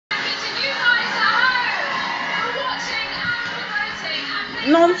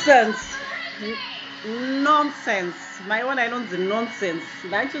Nonsense. Nonsense. My one I know the nonsense.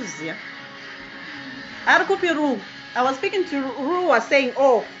 Don't you see? Ru. I was speaking to Ru was saying,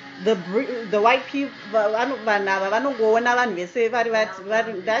 oh, the white people vanogona vanhu vese vari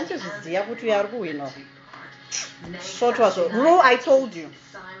ndanchizviziva kuti uyo ari kuwina. Short was Ru, I told you.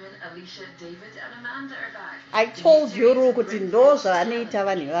 I told you Ru kuti ndo zvavanoita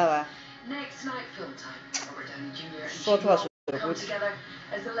vanhu ivava. Short was good.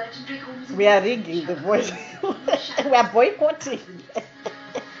 We are rigging the voice. We are boycotting.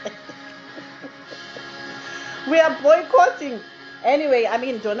 We are boycotting. Anyway, I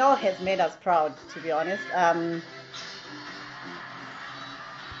mean, Donel has made us proud, to be honest.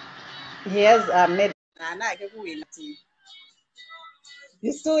 He has made.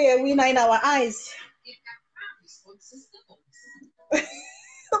 You still a winner in our eyes.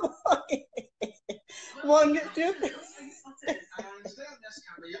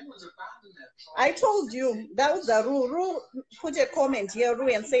 I told you that was the rule. Ru put a comment here, Ru,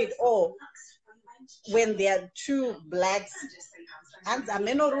 and said, "Oh, when there are two blacks." And I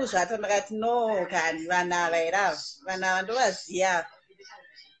no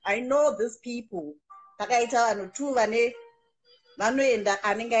I know these people. Two vanoenda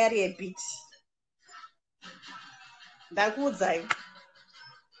anenge ari a bit. Ndakudza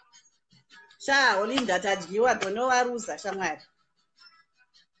sha olinda tadyiwa donovaruza shamwari.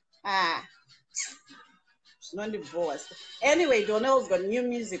 Anyway, Donel's got new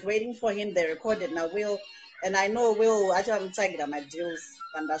music waiting for him. They recorded now. Will, and I know Will actually tag my deals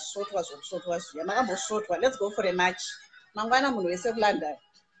and that short was. Let's go for a match. Mangwana munhu wese kuLondon.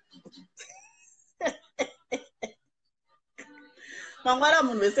 Mangwana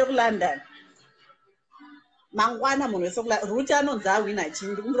munhu wese kuLondon. Mangwana munhu wese kuLondon. Ruti anonza wina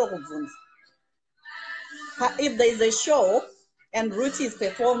chindi kumro kubvunza. If there is a show and Ruti is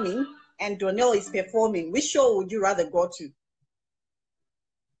performing and Donel is performing, which show would you rather go to?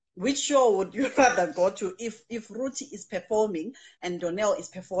 Which show would you rather go to? If Ruti is performing and Donel is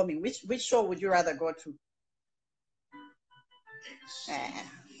performing, which show would you rather go to?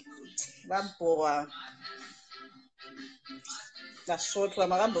 That's short one.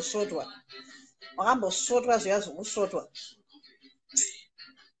 Magambo short one. Magambo short one. Yes, short one.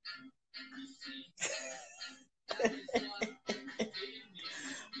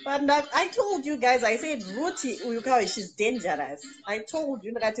 But I told you guys, I said Ruti, she's dangerous. I told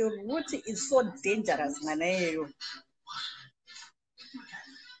you that Ruti is so dangerous, man.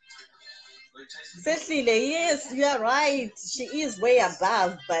 Cecily, yes, you are right. She is way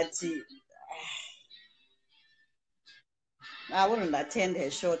above, but I wouldn't attend her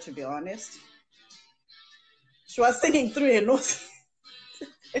show, to be honest. She was singing through her nose.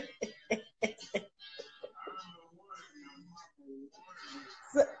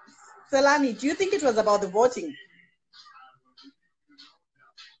 Selani, do you think it was about the voting?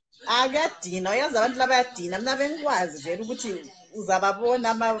 I got Dina. I was about Dina. I'm not even was very good.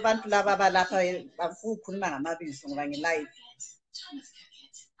 Uzababona abantu laba balapha bafukhuluma ngamabizo ngoba nge-live.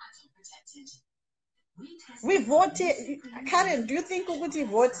 We voted. Karen, do you think ukuthi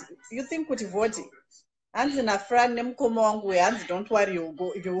vote? You think ukuthi vote? Hanzi na friend nemkhomo wangu hanzi, don't worry, you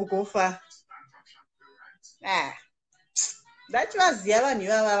will go far. That was yavanhu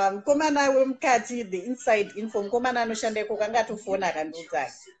ivava mukomana wemukati, the inside info, mukomana anoshandeko kangatofona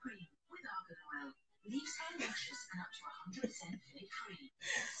akandiudzai.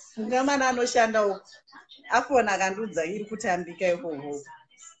 Mukomana anoshanda uko afona akandiudza iri kutambika ikoko.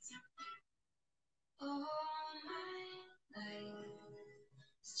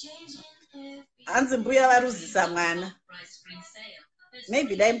 Hanzi mbuya varuzisa mwana.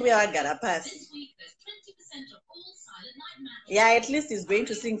 Maybe dai mbuya vagara pasi. Yeah, at least he's going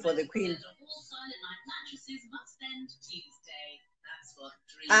to sing for the Queen.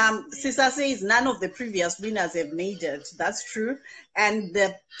 Sisa says none of the previous winners have made it. That's true. And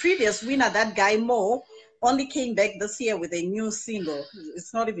the previous winner, that guy Mo, only came back this year with a new single.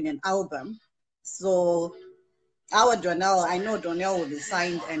 It's not even an album. So our Donel, I know Donel will be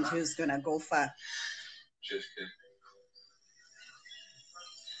signed and he's gonna go far.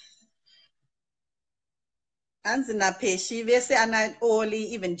 Anzina Peshi, Vese and Oli,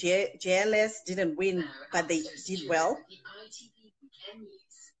 even JLS didn't win, but they did well.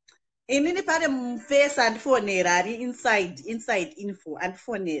 In any part of face and phone inside info and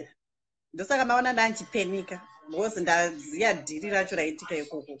phone. The Sagamana Danchi Penica wasn't a dirira churaitika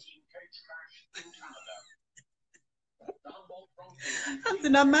koko.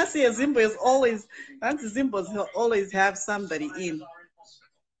 Anzina Masi Zimbo is always, Anti Zimbos always have somebody in.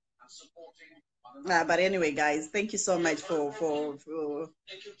 But anyway, guys, thank you so much for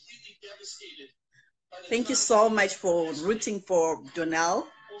thank you so much for rooting for Donel.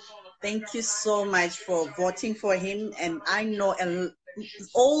 Thank you so much for voting for him. And I know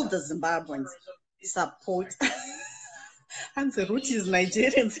all the Zimbabweans support. And the Ruti is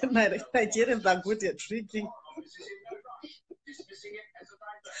Nigerians, and Nigerians are good at tricking.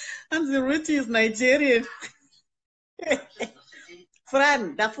 And the Ruti is Nigerian.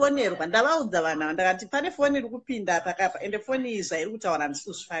 Fran, ndafonerwa ndavaudza vanhu ndakati pane foni iri kupinda pakapa ende foni iyi zvairi kutaura handisi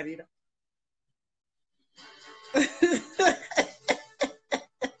kuzvifarira.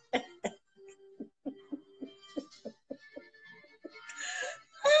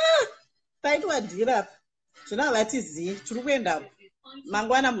 Taitwa dhira apa zvino havatizii tiri kuenda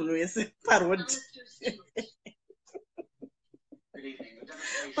mangwana munhu wese parodhi.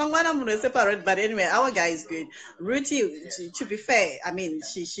 But anyway, our guy is good. Ruti, to be fair, I mean,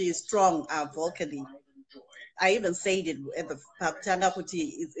 she is strong vocally. I even said it at the Tanga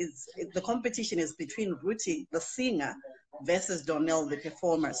Kuti. The competition is between Ruti, the singer, versus Donel, the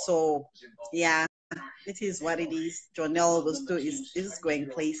performer. So, yeah, it is what it is. Donel is going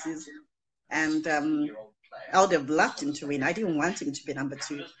places, and I would have loved him to win. I didn't want him to be number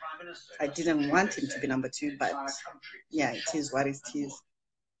 2. I didn't want him to be number 2, but yeah, it is what it is.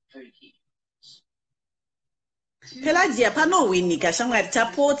 Pelagia pano winning kashamwari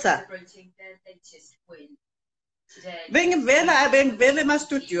tapota. Vengvela ma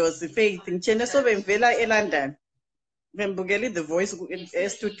studios faith ngichene so vengvela eLondon. Vembukeli the voice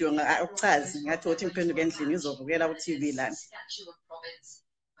studio ngachazi ngathi uthi ngiphenduke endlini izovukela ku TV lana.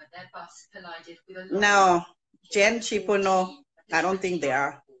 No, Jen Chipo, no, I don't think they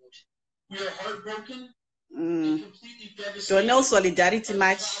are. You're heartbroken. Donel solidarity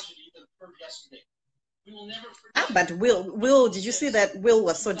match. But Will, did you see that Will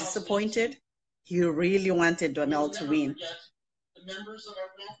was so disappointed? He really wanted Donel to win.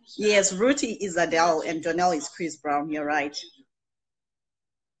 Yes, Ruti is Adele and Donel is Chris Brown. You're right.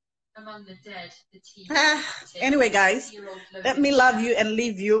 Among the dead, the team. Anyway, guys, let me love you and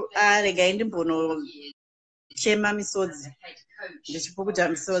leave you. Again, Chema Misodzi.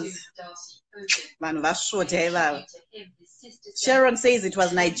 Sharon says it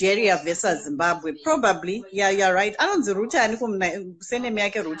was Nigeria versus Zimbabwe. Probably. Yeah, you're right. I don't know Ruti. I send me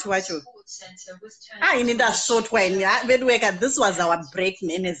Ruti wacho. I need a short one. This was our break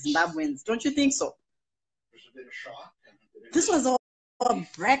in Zimbabweans. Don't you think so? This was our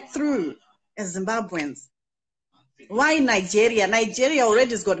breakthrough as Zimbabweans. Why Nigeria? Nigeria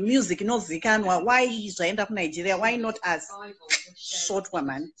already has got music, no Zikanwa. Why is end up Nigeria? Why not us? Short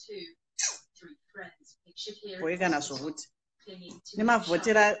woman. We're gonna show it.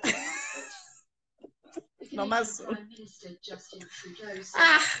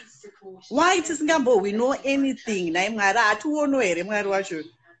 Why it is Gambo? We know anything.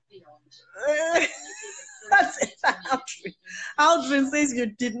 That's it. Aldrin says you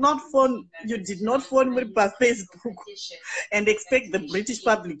did not phone Mupa Facebook and expect the British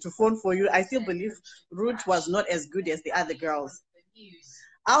public to phone for you. I still believe Ruth was not as good as the other girls.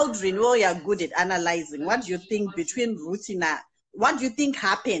 Aldrin, well, you're good at analyzing. What do you think between Ruti and what do you think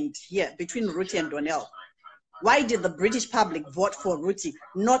happened here between Ruti and Donel? Why did the British public vote for Ruti,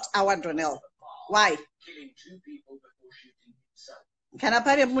 not our Donel? Why? Can I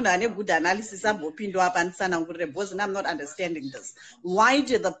pay a good analysis because I'm not understanding this. Why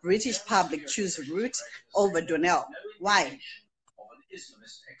did the British public choose Ruth over Donel? Why?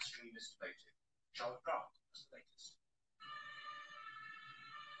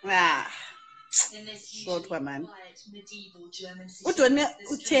 Short woman.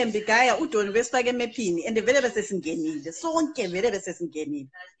 Uthembi gaya udoni besifake emephini and vele bese singenile sonke vele bese singenile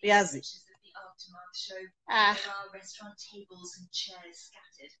uyazi. There are restaurant tables and chairs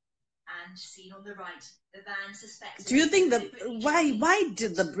scattered, and seen on the right, the van suspects. Do you think that why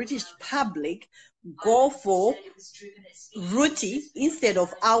did the British public go for Ruti instead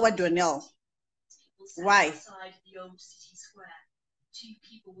of our Donel? Why?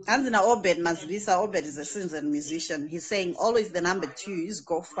 Anzina Obed Mazlisa, Obed is a singer musician. He's saying always the number 2s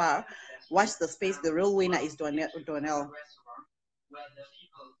go far. Watch the space. The real winner is Donel.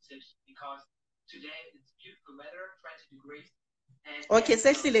 Today it's beautiful weather, 20 degrees. Okay,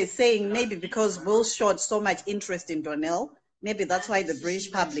 Cecily is saying maybe because Will showed so much interest in Donel, maybe that's why the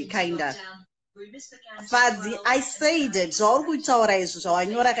British public kinda. But I said it.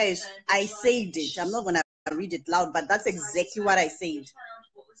 I said it. I'm not gonna read it loud, but that's exactly what I said.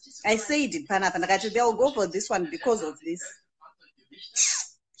 I said it, Panapa. They'll go for this one because of this.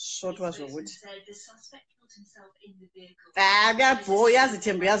 Short was good.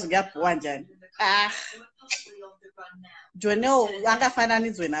 Donel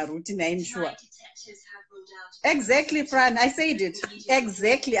akafananidzwe naRuti naim sure. Exactly, Fran. I said it.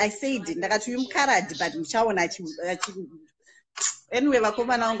 Exactly, I said it. Ndakati umkaradi but mchaona anyway,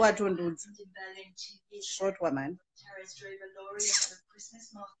 vakomana vangu atondudza. Short woman.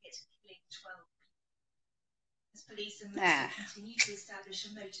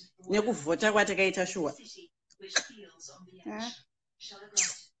 Nekuvhota kwatakaita sure.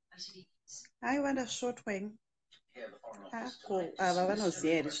 I want a short one. Cool. Ava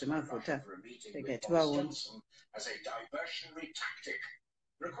vanoziva here zvemavhota. Tivawone. As a diversionary tactic.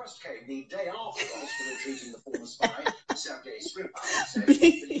 Request came the day after Oscar treating the former spy, Sergei Skripal, said that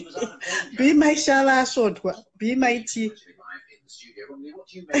he was out of danger. Be my shala short one. Be my tea.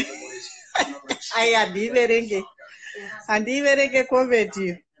 I am diverenge. And diverenge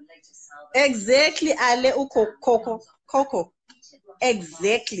comedy. Exactly, Ale uko Coco.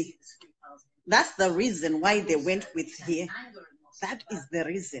 Exactly. That's the reason why they went with here. That is the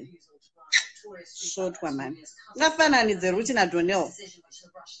reason. Short woman. Ngafana is the Ruti na Donel.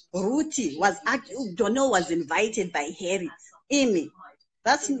 Ruti was Donel was invited by Harry. Amy.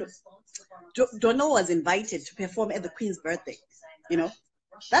 That's Donel was invited to perform at the Queen's birthday. You know,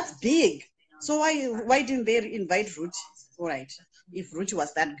 that's big. So why didn't they invite Ruti? All right, if Ruti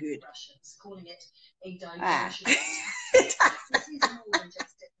was that good.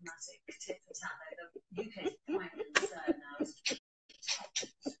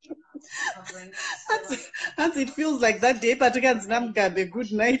 As it feels like that day, Patrick's Namgabe,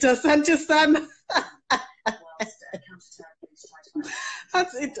 good night, Asante Sana.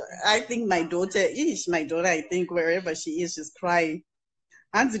 That's it. I think my daughter, I think wherever she is, she's crying.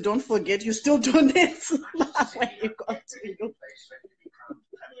 Hansi, don't forget, you still donate when you got to you.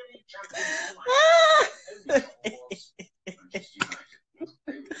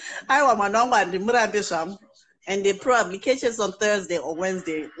 I want my number and the Murabisham. And they probably catch us on Thursday or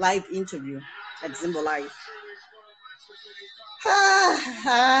Wednesday live interview at Zimbo Live.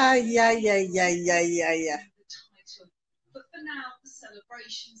 Yeah. But for now, the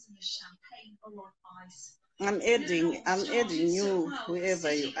celebrations and the champagne are on ice. I'm adding you,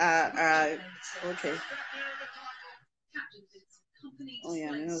 whoever you are. Okay. Oh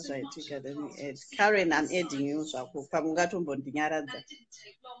yeah, I right. Let me add. Karen, I'm adding you. So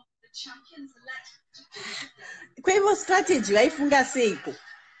Kwevo strategy waifunga seiko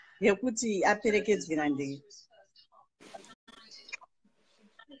yekuti aperekedzwe nandei.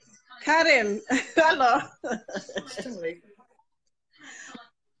 Karen, hello.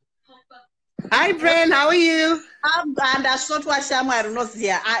 Hi, Bren. How are you? I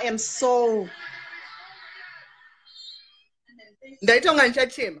am so.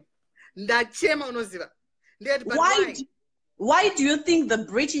 Why do you think the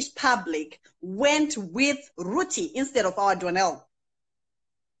British public went with Ruti instead of our Donel?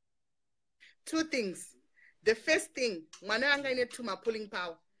 Two things. The first thing, I need to my pulling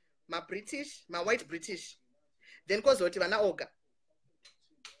power, my British, my white British. Then cause what oga.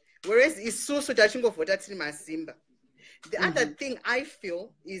 Whereas it's so judging for that in my Simba. The other thing I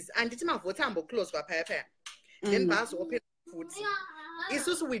feel is, and it's my vote close for paper. Then pass open food. It's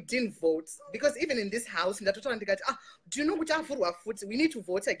also we didn't vote because even in this house, in the total, do you know which are food? We need to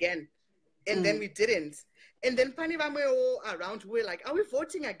vote again, and then we didn't. And then Panivamo around, we're like, are we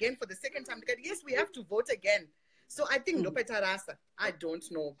voting again for the second time? Yes, we have to vote again. So I think no better answer. I don't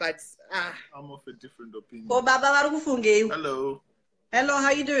know, but I'm of a different opinion. Hello. Hello, how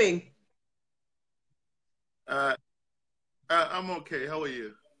are you doing? I'm okay. How are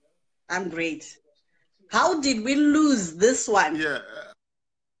you? I'm great. How did we lose this one? Yeah.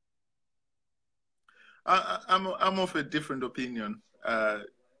 I'm of a different opinion.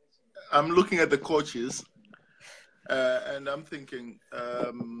 I'm looking at the coaches, and I'm thinking,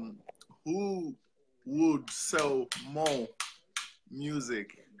 who would sell more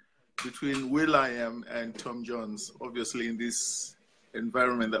music between will.i.am and Tom Jones? Obviously, in this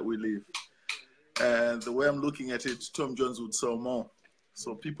environment that we live, and the way I'm looking at it, Tom Jones would sell more.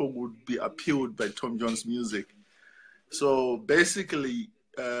 So people would be appealed by Tom Jones' music. So basically,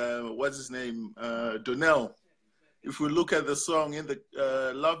 what's his name? Donel. If we look at the song in the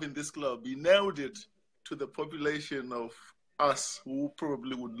Love in This Club, he nailed it to the population of us who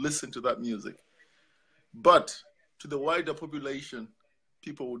probably would listen to that music. But to the wider population,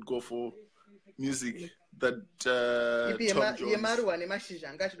 people would go for music that Tom Jones.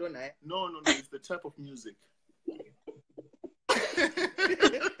 No, it's the type of music.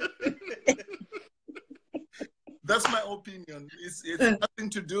 That's my opinion. It's nothing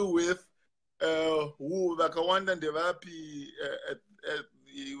to do with who vakawanda ndevapi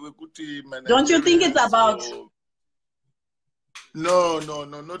wekuti Don't you think it's about? No,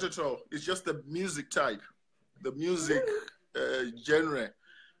 not at all. It's just the music type, the music genre,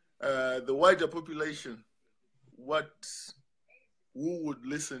 the wider population. Who would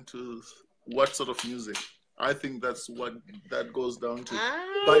listen to what sort of music? I think that's what that goes down to.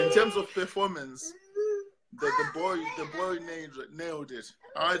 But in terms of performance, the boy nailed it.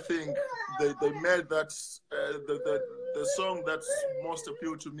 I think they made that the song that most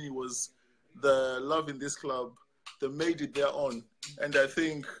appealed to me was the Love in This Club. They made it their own, and I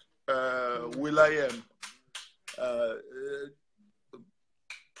think will.i.am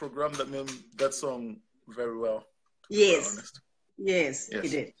programmed that song very well. Yes, yes, he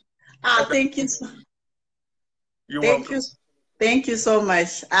did. Thank you. Thank you so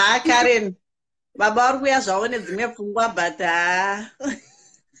much. Karen, baba uri kuya zvaone dzimwe pfungwa but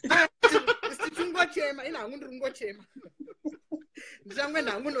ndichingochema ina hangu ndiri kungochema ndichamwe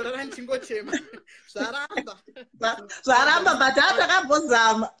nhangu ndorara ndichingochema zvaramba but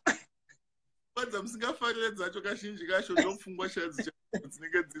hatakambozama kwanza musingafarire dzacho kazhinji kacho ndopfungwa chaya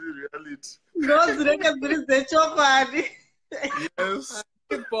dzinenge dziri reality ndodzinenge dziri dzechokwadi. Yes.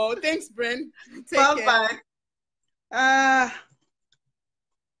 Thanks, Bren. Bye-bye.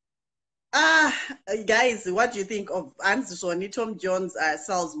 Guys, what do you think of Anzisoni? Tom Jones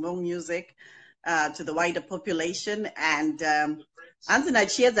sells more music to the wider population, and Anzina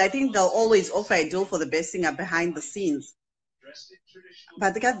Cheers, I think they'll always offer a deal for the best singer behind the scenes.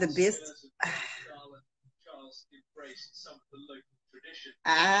 But they got the best.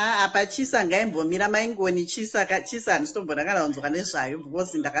 Apa chisa ngaimbomira maingoni chisa handitombona kana kunzwa nezvayo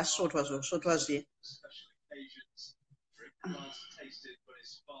because ndakasvotwa zvokusvotwa zviye.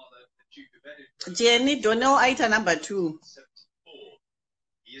 Jenny, Donel aita number 2.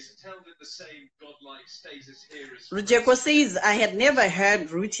 Rujeko says, I had never heard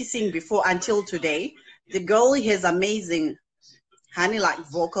Ruti sing before until today. The girl has amazing honey-like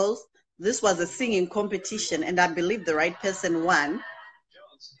vocals. This was a singing competition, and I believe the right person won.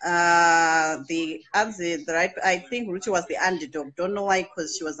 I think Ruti was the underdog. Don't know why,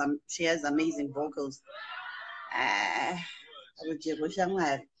 because she has amazing vocals.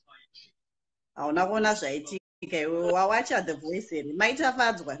 Hauna kuona zvaitika iwe wawacha The Voice here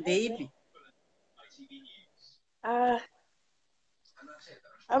maitafadzwa ndeipi? I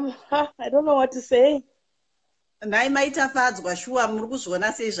don't know what to say. Nai maitafadzwa shuwa muri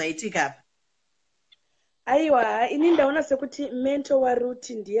kuzviona sei zvaitika apa? Aiwa, ini ndaona sekuti mento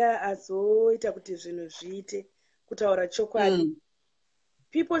waRuti ndiye azoita kuti zvinhu zviite kutaura chokwadi.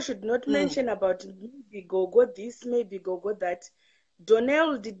 People should not mention about maybe go this, maybe go that.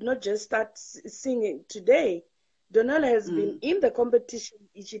 Donel did not just start singing today. Donel has been in the competition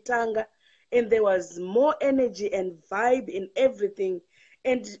Ichitanga, and there was more energy and vibe in everything.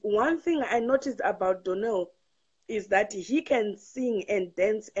 And one thing I noticed about Donel is that he can sing and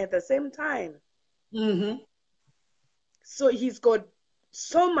dance at the same time. So he's got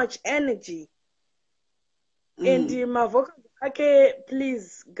so much energy. And my vocal, okay,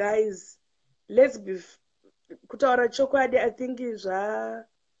 please, guys, let's be kutaura chokwadi, I think is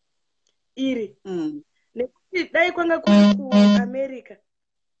iri. Dai kwanga kuri ku America.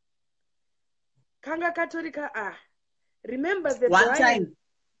 Kanga Katolika remember the one Brian time.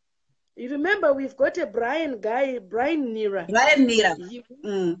 You remember we've got a Brian guy, Brian Nira. Brian Nira.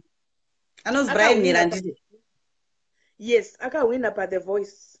 I know Brian Nira did it. Yes, aka win up at The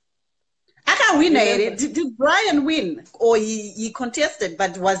Voice. Aka winner. Did Brian win? Or he contested,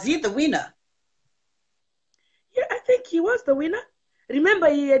 but was he the winner? Yeah, I think he was the winner. Remember,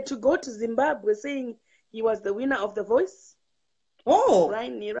 he had to go to Zimbabwe saying he was the winner of The Voice. Oh.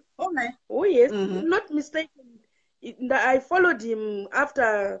 Brian Nira. Okay. Oh, yes. Not mistaken. I followed him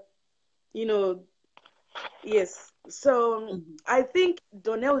after, yes. So I think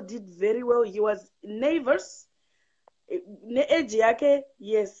Donel did very well. He was nervous.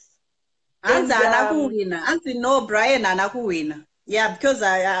 Yes. Anzi no, Brian anakuwina. Yeah, because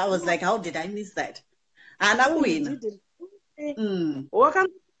I was like, how did I miss that? Anakuwina.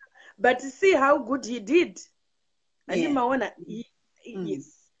 But see how good he did. Yes.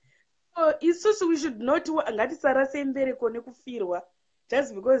 So it's also we should not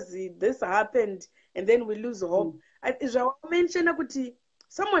just because this happened and then we lose hope.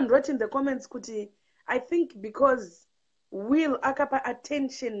 Someone wrote in the comments, I think because Will akapa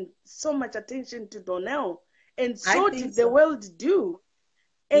attention, so much attention to Donel, and so did the world do.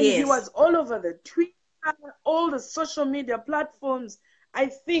 And he was all over the Twitter, all the social media platforms. I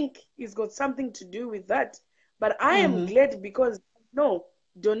think he's got something to do with that. But I am glad because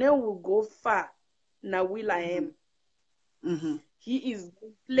Donel will go far. Now will I am. Mm-hmm. He is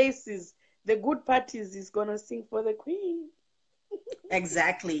places. The good parties is gonna sing for the queen.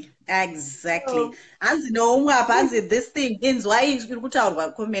 Exactly. So, Anzi no anzi this thing ends why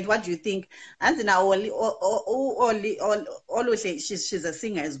kutaurwa comment. What do you think? Anzi now Oli she's a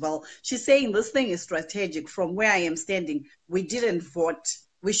singer as well. She's saying this thing is strategic. From where I am standing, we didn't vote.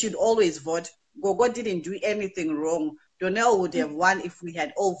 We should always vote. Gogo didn't do anything wrong. Donel would have won if we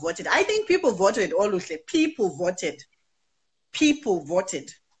had all voted. I think people voted. Oluse, people voted. People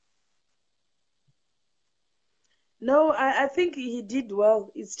voted. no, I think he did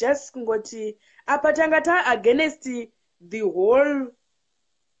well. It's just ngoti apatangata against the whole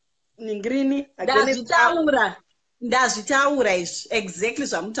Ningrini against ndazvitaura izvi exactly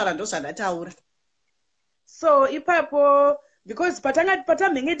zvamutaura ndozvandataura. So ipapo because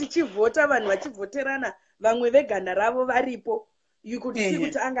patamhenge tichivhota vanhu vachivhoterana vamwe veganda ravo varipo, you could see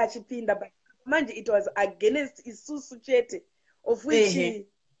kuti anga achipinda, but manje it was against isusu chete, of which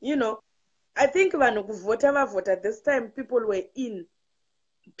you know, I think vanhu kuvhota vavhota this time, people were in.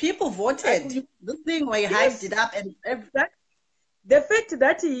 People voted. The thing where you hyped it up and the fact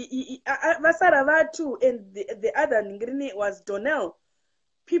that vasara vatu and the other Ningrini was Donel,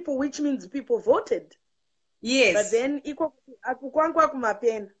 people, which means people voted. Yes. But then akukwankwa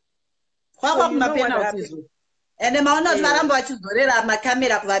kumapena. Kwakwa kumapena utizvo. And maona kuti varamba vachidzorera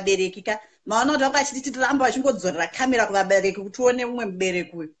makamera kuvabereki ka. Maona kuti vakachiti toramba vachingodzorera kamera kuvabereki kuti tione mumwe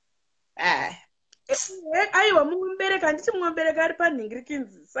mubereki uyu. Aiwa mumwe mubereki, handiti mumwe mubereki ari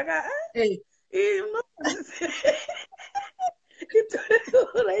panhingirikinzi. Saka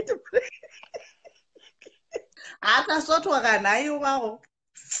akasotwa kanhai iwawo.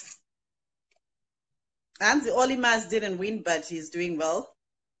 Hansi Olimas didn't win, but he's doing well.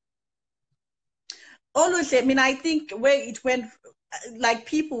 Always, I mean, I think where it went, like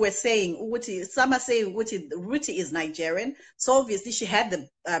people were saying, Ruti, some are saying Ruti is Nigerian. So obviously she had the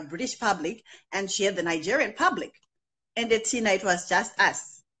British public and she had the Nigerian public. And at Tina, it was just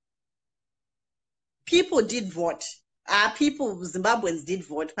us. People did vote. People, Zimbabweans did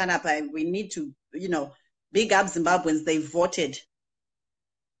vote. Panapa, we need to, you know, big up Zimbabweans. They voted.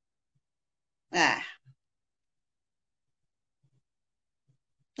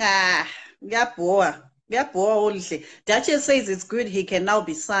 Duchess says it's good. He can now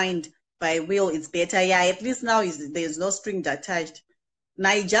be signed by will. It's better. Yeah, at least now there's no string attached.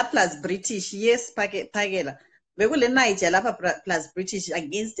 Niger plus British. Yes, Pagela. We will Niger plus British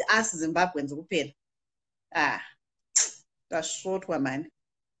against us Zimbabweans. That's short one, man.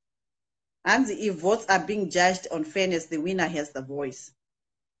 And if votes are being judged on fairness, the winner has the voice.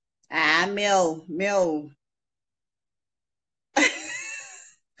 Mel.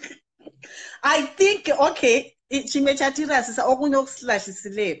 I think, okay, there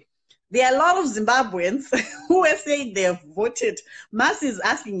are a lot of Zimbabweans who are saying they have voted. Mas is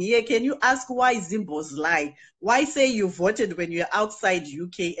asking here, can you ask why Zimbos lie? Why say you voted when you're outside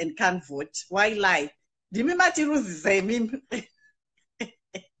UK and can't vote? Why lie?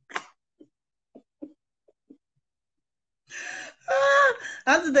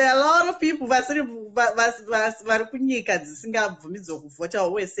 And there are a lot of people who are saying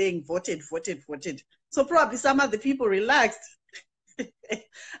voted. So probably some of the people relaxed.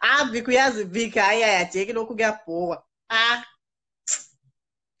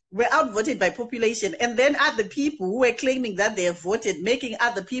 We're outvoted by population. And then other people who were claiming that they have voted, making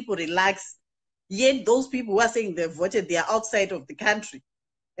other people relax. Yet those people who are saying they voted, they are outside of the country.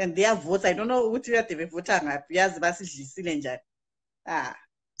 And their votes, I don't know what you have to vote on. Yes,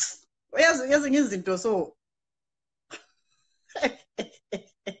 into so.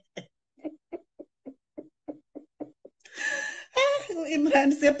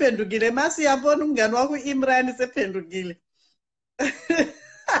 Imran sependukile masi yabona umngani wakho Imran sependukile.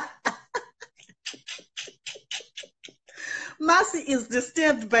 Mercy is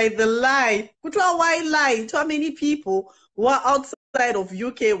disturbed by the lie. Why lie? How many people who are outside of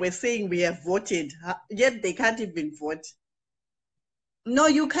UK were saying we have voted, yet they can't even vote? No,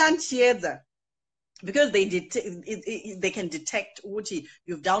 you can't share that because they can detect Ruti.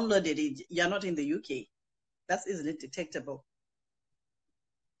 You've downloaded it. You're not in the UK. That's easily detectable.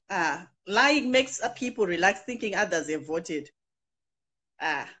 Lying makes people relax, thinking others have voted.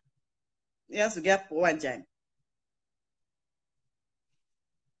 Yes, we get one time.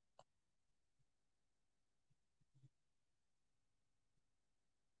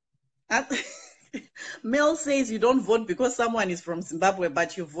 Mel says you don't vote because someone is from Zimbabwe,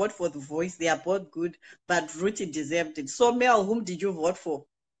 but you vote for the voice. They are both good, but Ruti deserved it. So Mel, whom did you vote for?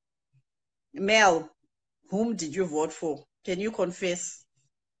 Mel, whom did you vote for? Can you confess?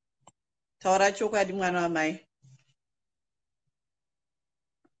 Taura chokwadi mwana wamai.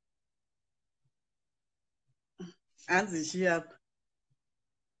 Hanzi chiapa.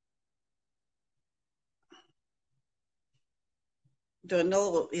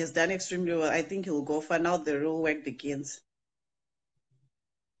 Donel has done extremely well. I think he'll go for now. The real work begins.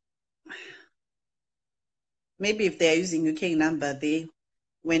 Maybe if they're using UK number,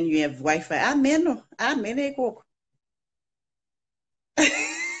 when you have Wi-Fi. Amen.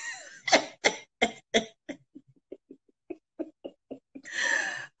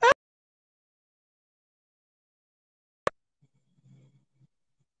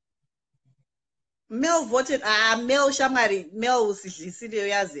 Mel voted. Mel Shamari. Mel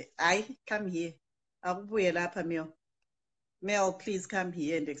Yazi. Come here. Mel. Mel, please come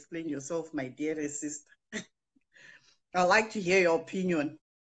here and explain yourself, my dearest sister. I'd like to hear your opinion.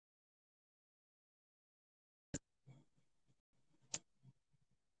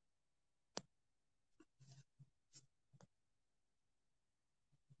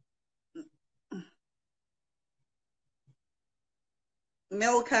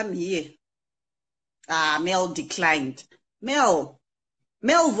 Mel, come here. Mel declined. Mel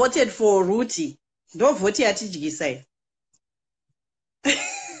voted for Ruti. Don't vote at Tijgisai.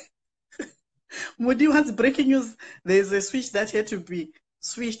 Mudi wants breaking news. There's a switch that had to be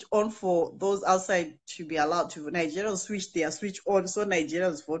switched on for those outside to be allowed to. Nigerians switch their switch on, so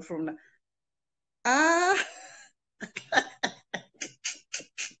Nigerians vote from now.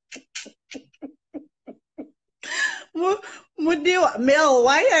 Mudiwa, Mel,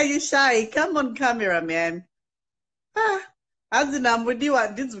 why are you shy? Come on camera, man. Azina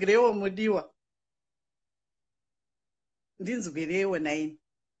Mudiwa, Dinzugrewa Mudiwa. Dinzugrewa nine.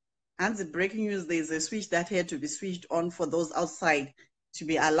 And the breaking news, there's a switch that had to be switched on for those outside to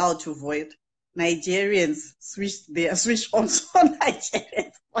be allowed to vote. Nigerians switched their switch on, so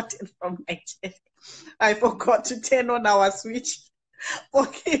Nigerians voted from Nigeria. I forgot to turn on our switch.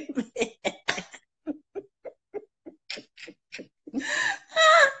 Forgive me.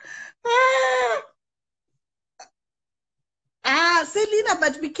 Selena,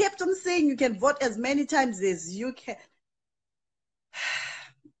 but we kept on saying you can vote as many times as you can.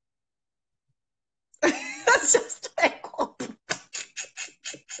 That's just like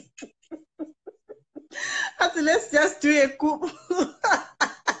let's just do a coup.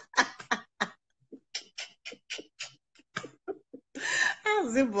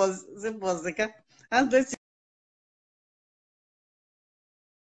 Zimbos, and let's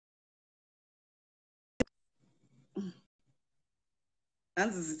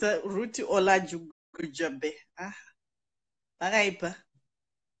and this is Ruti Olajugbagbe. Bagaipa.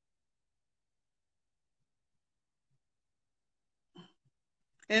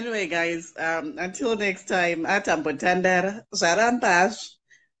 Anyway, guys, until next time, atambotandara zvarambash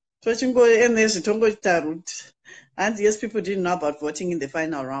tochingo ene zvitongoita Ruti. And yes, people didn't know about voting in the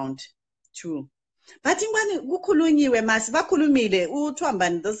final round too. But ingwani kukhulunyiwe masi bakhulumile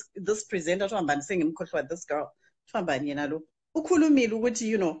uThwambani this presenter Thwambani saying imkhohlwa this girl Thwambani yena lo ukhulumile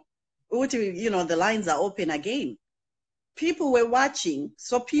ukuthi the lines are open again. People were watching,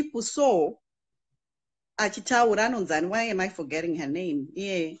 so people saw Achitaura Nonzani. Why am I forgetting her name?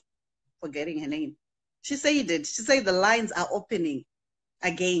 Yeah, forgetting her name. She said it. She said the lines are opening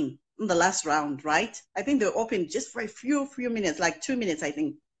again in the last round, right? I think they're open just for a few minutes, like 2 minutes, I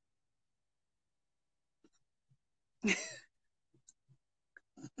think.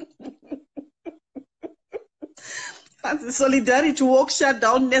 Fancy solidarity to walk, shut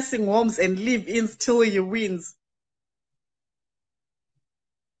down nursing homes and live in till he wins.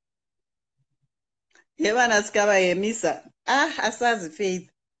 Yevana skaba yemisa. Asazi faith.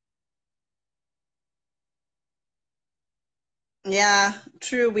 Yeah,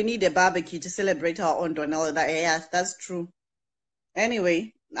 true. We need a barbecue to celebrate our own Donel. Yeah, that's true.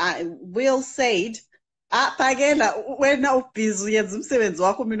 Anyway, Will said, phakela wena ubhizi uyenza umsebenzi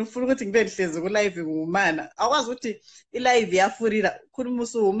wakho mina ufuna ukuthi ngibe ndihlezi ku-live ngumana akwazi ukuthi i-live iyafurira ukhuluma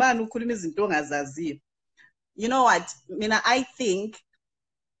usuwumana ukhuluma izinto ongazaziyo. You know what, mina I think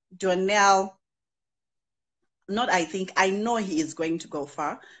Donel, I know he is going to go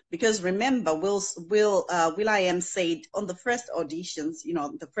far, because remember will.i.am said on the first auditions,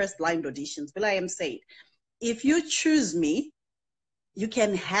 the first blind auditions, will.i.am said, if you choose me, you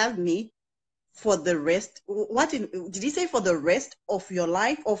can have me for the rest. Did he say for the rest of your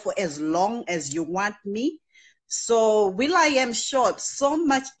life, or for as long as you want me? So will.i.am showed so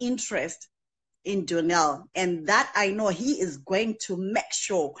much interest in Donel, and that I know he is going to make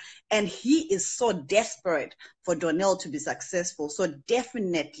sure, and he is so desperate for Donel to be successful. So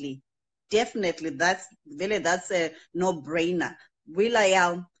definitely that's a no-brainer.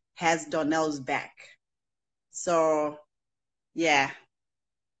 will.i.am has Donel's back. So, yeah,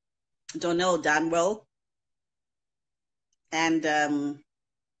 Donel done well. And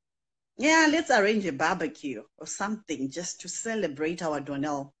yeah, let's arrange a barbecue or something just to celebrate our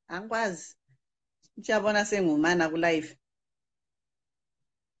Donel. Angwazi. Uchabona sengumana kulife.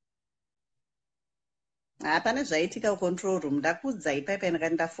 Apana zvaitika control room. Ndakudza ipapo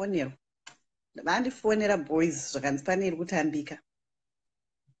ndakandafonera. Vandifonera boys zvakandifanira kutambika.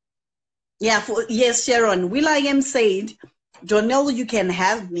 Yeah, yes, Sharon. Will.i.am said, Donel, you can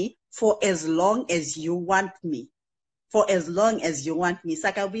have me for as long as you want me. For as long as you want me.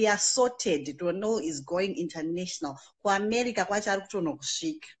 Saka, we are sorted. Donel is going international. For America,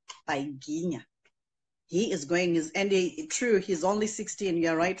 by Guinea. He is going, true, he's only 16.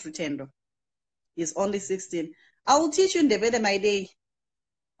 You're right, Rutendo. He's only 16. I will teach you Ndebele, my day.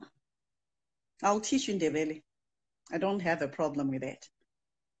 I'll teach you Ndebele. I don't have a problem with that.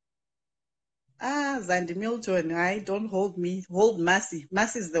 Zandi Milton, I don't hold me. Hold Massey.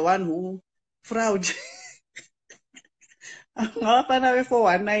 Massey is the one who fraud.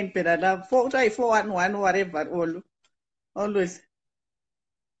 419 pedala 411 whatever always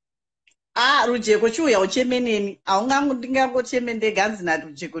Rujeko chuya uchemeneni aungangocheme ndeganzi na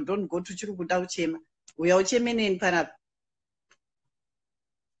Rujeko don't go to chiri kuda uchema uya uchemeneni panapa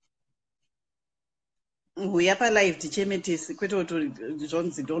uya pa live tichemetisi kwete kuti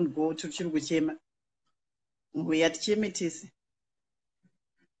zvonzi don't go to chiri kuchema uya tichemetisi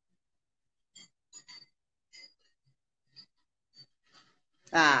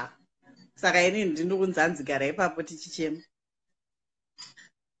saka ini ndinokunzanzigara ipapo tichichema.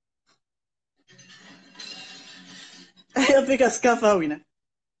 I think a scaffa winner.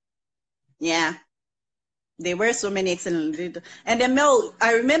 Yeah. There were so many excellent. And Emil,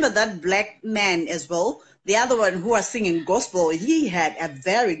 I remember that black man as well. The other one who was singing gospel, he had a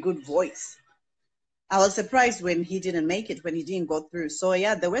very good voice. I was surprised when he didn't make it, when he didn't go through. So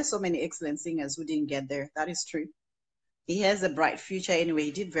yeah, there were so many excellent singers who didn't get there. That is true. He has a bright future anyway.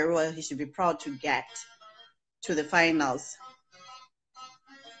 He did very well. He should be proud to get to the finals.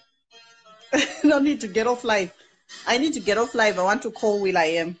 No need to get off live. I need to get off live. I want to call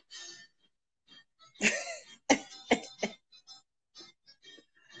Will.i.am.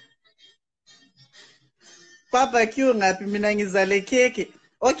 Barbecue ngapi mina ngizale keke.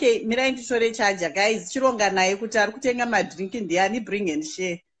 Okay, mina nditore charger guys. Chironga naye kuti ari kutenga madrink ndiani bring and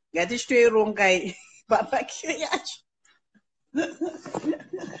share. Ngati chitoironga barbecue yacho.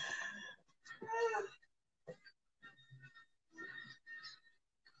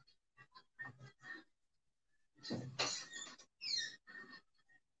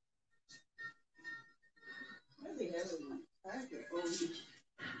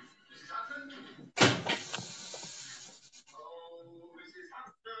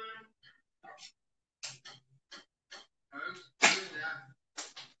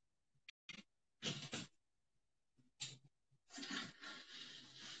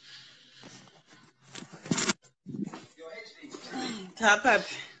 Tap up.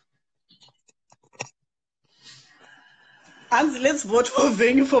 And let's vote for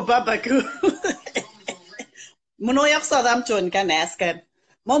venue for barbecue. Muno yok Southampton can ask it.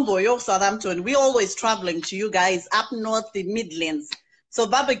 Mombo yok Southampton. We always traveling to you guys up north, the Midlands. So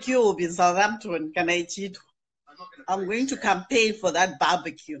barbecue will be in Southampton. Can I cheat? I'm going to campaign for that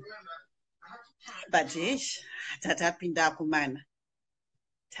barbecue. But ish, tata pinda kumana.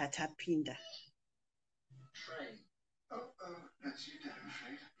 Tata pinda.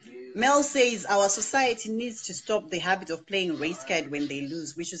 Mel says our society needs to stop the habit of playing race card when they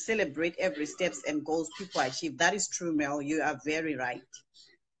lose. We should celebrate every steps and goals people achieve. That is true, Mel. You are very right.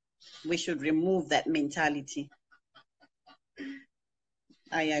 We should remove that mentality.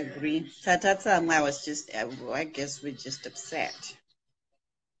 I agree. Tatata, I was just, I guess we're just upset.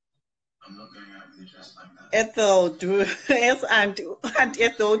 I'm not going out with you just like that. Ethel, yes, and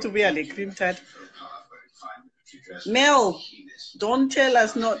Ethel to be a cream tat. Mel, don't tell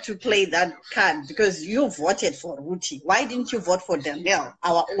us not to play that card because you voted for Ruti. Why didn't you vote for Donel,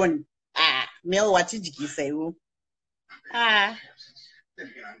 our own? Mel, what did you say?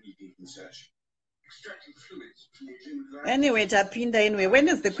 Anyway, Tapinda, anyway, when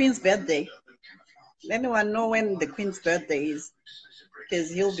is the Queen's birthday? Anyone know when the Queen's birthday is? Because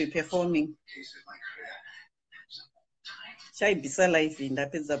he'll be performing. Shai bisa life in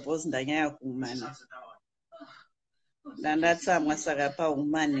that pizza boss ndanya kumana. And that's how Masagapa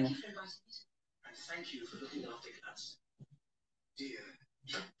umani. Thank you for looking after us. Dear.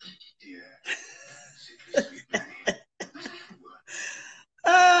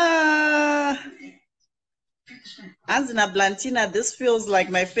 Anzina Blantina, this feels like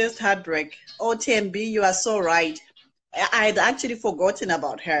my first heartbreak. Oh, TMB, you are so right. I had actually forgotten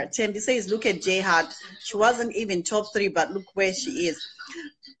about her. TMB says, look at J Hart. She wasn't even top 3, but look where she is.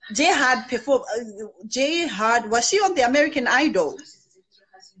 J Hart performed. J Hart, was she on the American Idol?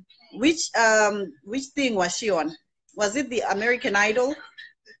 Which thing was she on? Was it the American Idol?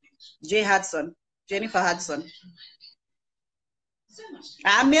 J Hudson, Jennifer Hudson.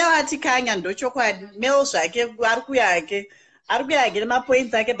 Mel atikanya ndochokwadi. Mel zvake arikuyake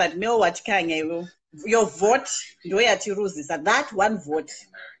mapoints ake, but Mel watikanya iwo. Your vote ndoyatiruzisa. That one vote,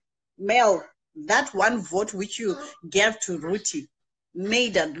 Mel, that one vote which you gave to Ruti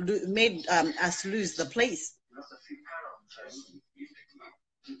made us lose the place.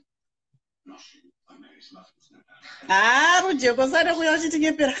 Rujeko sada kuya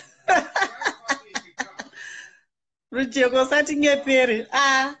chitingepera. Rujeko satingeperi.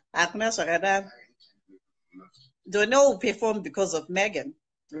 Hakuna zvakadaro. Donel performed because of Megan.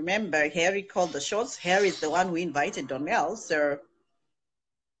 Remember, Harry called the shots. Harry is the one who invited Donel, so.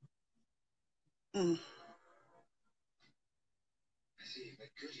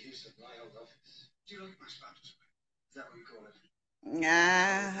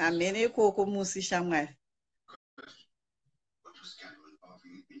 Amene koko musi shamwari.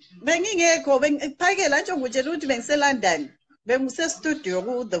 Bengingekho phakela nje ngutshela ukuthi bengiseLondon. Bengise studio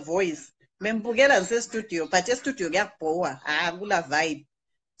ku The Voice. Bembukela ngise studio, but e-studio kuyabhowa. Kula vibe.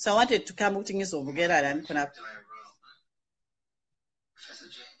 So I wanted to come ukuthi ngizobukela lana khona.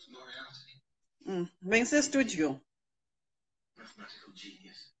 Bengise studio. Mathematical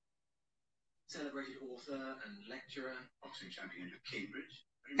genius. Celebrated author and lecturer, boxing champion of Cambridge.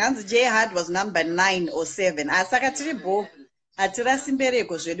 Hans J Hart was number 9 or 7. Asakatiribo. We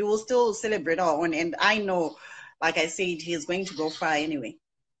will still celebrate our own, and I know, like I said, he's going to go far anyway.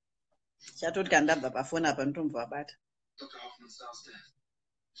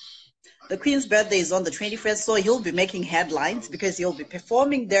 The Queen's birthday is on the 21st, so he'll be making headlines because he'll be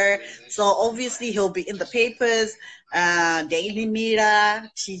performing there. So obviously he'll be in the papers, Daily Mirror,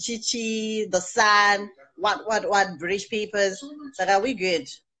 Chichichi, The Sun, what British papers. So are we good?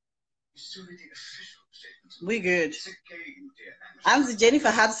 We good. And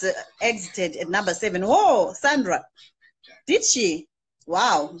Jennifer has exited at number 7. Oh, Sandra, did she?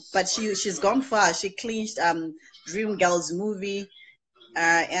 Wow, but she's gone far. She clinched Dream Girls movie,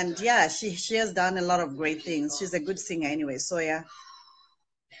 and yeah, she has done a lot of great things. She's a good singer anyway. So yeah.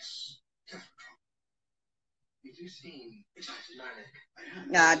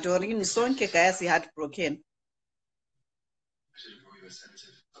 Doreen Sonke Kayasi heartbroken.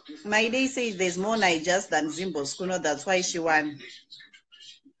 My day says there's more Nigers than Zimbos. That's why she won.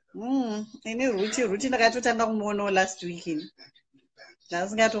 Any Ruti nakatotanga kumuono last weekend.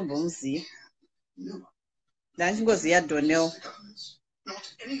 That's got on Bonzi. Then she goes here, Donel.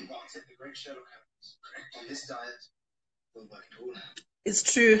 It's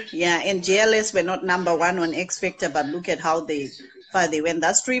true, yeah. And JLS were not number 1 on X Factor, but look at how far they went.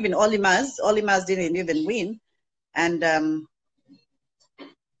 That's true. Even Olimars didn't even win, and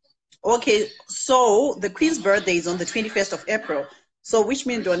okay, so the Queen's birthday is on the 21st of April. So which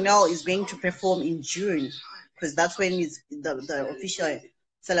means Donel is going to perform in June, because that's when the official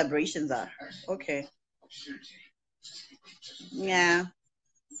celebrations are. Okay. Yeah.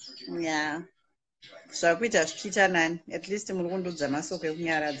 So Peter Peter 9. At least I'm going to do the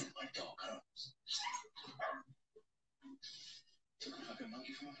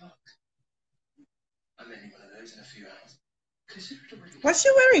Was she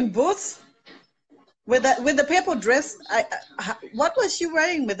wearing boots? With the purple dress? What was she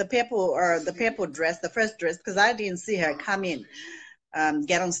wearing with the purple dress, the first dress? Because I didn't see her come in,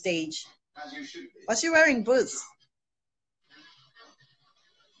 get on stage. Was she wearing boots?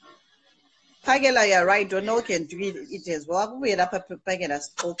 Pagela, you're right. Donel can do it as well. We had Pagela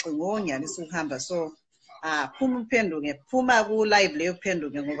spoken on ya nisuhamba. So puma pendunge, puma gu live leo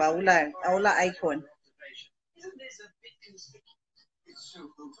pendunge ngoba ula icon.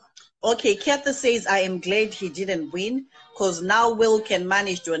 Okay, Katha says, I am glad he didn't win because now Will can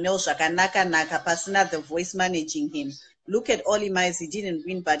manage Donel Shakanaka Naka Pasina, the voice managing him. Look at Olimais, he didn't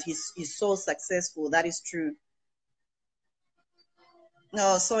win, but he's so successful. That is true.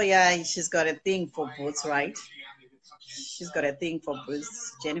 No, so yeah, she's got a thing for boots, right? She's got a thing for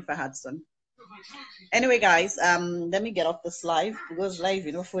boots. Jennifer Hudson. Anyway, guys, let me get off this live because live,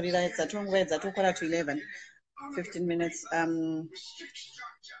 40 minutes, at 2 to 11, 15 minutes.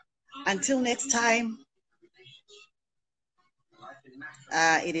 Until next time,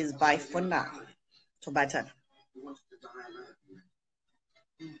 it is bye for now. To Batan.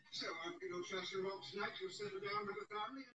 So, you don't trust your mom tonight? You'll settle down with the family?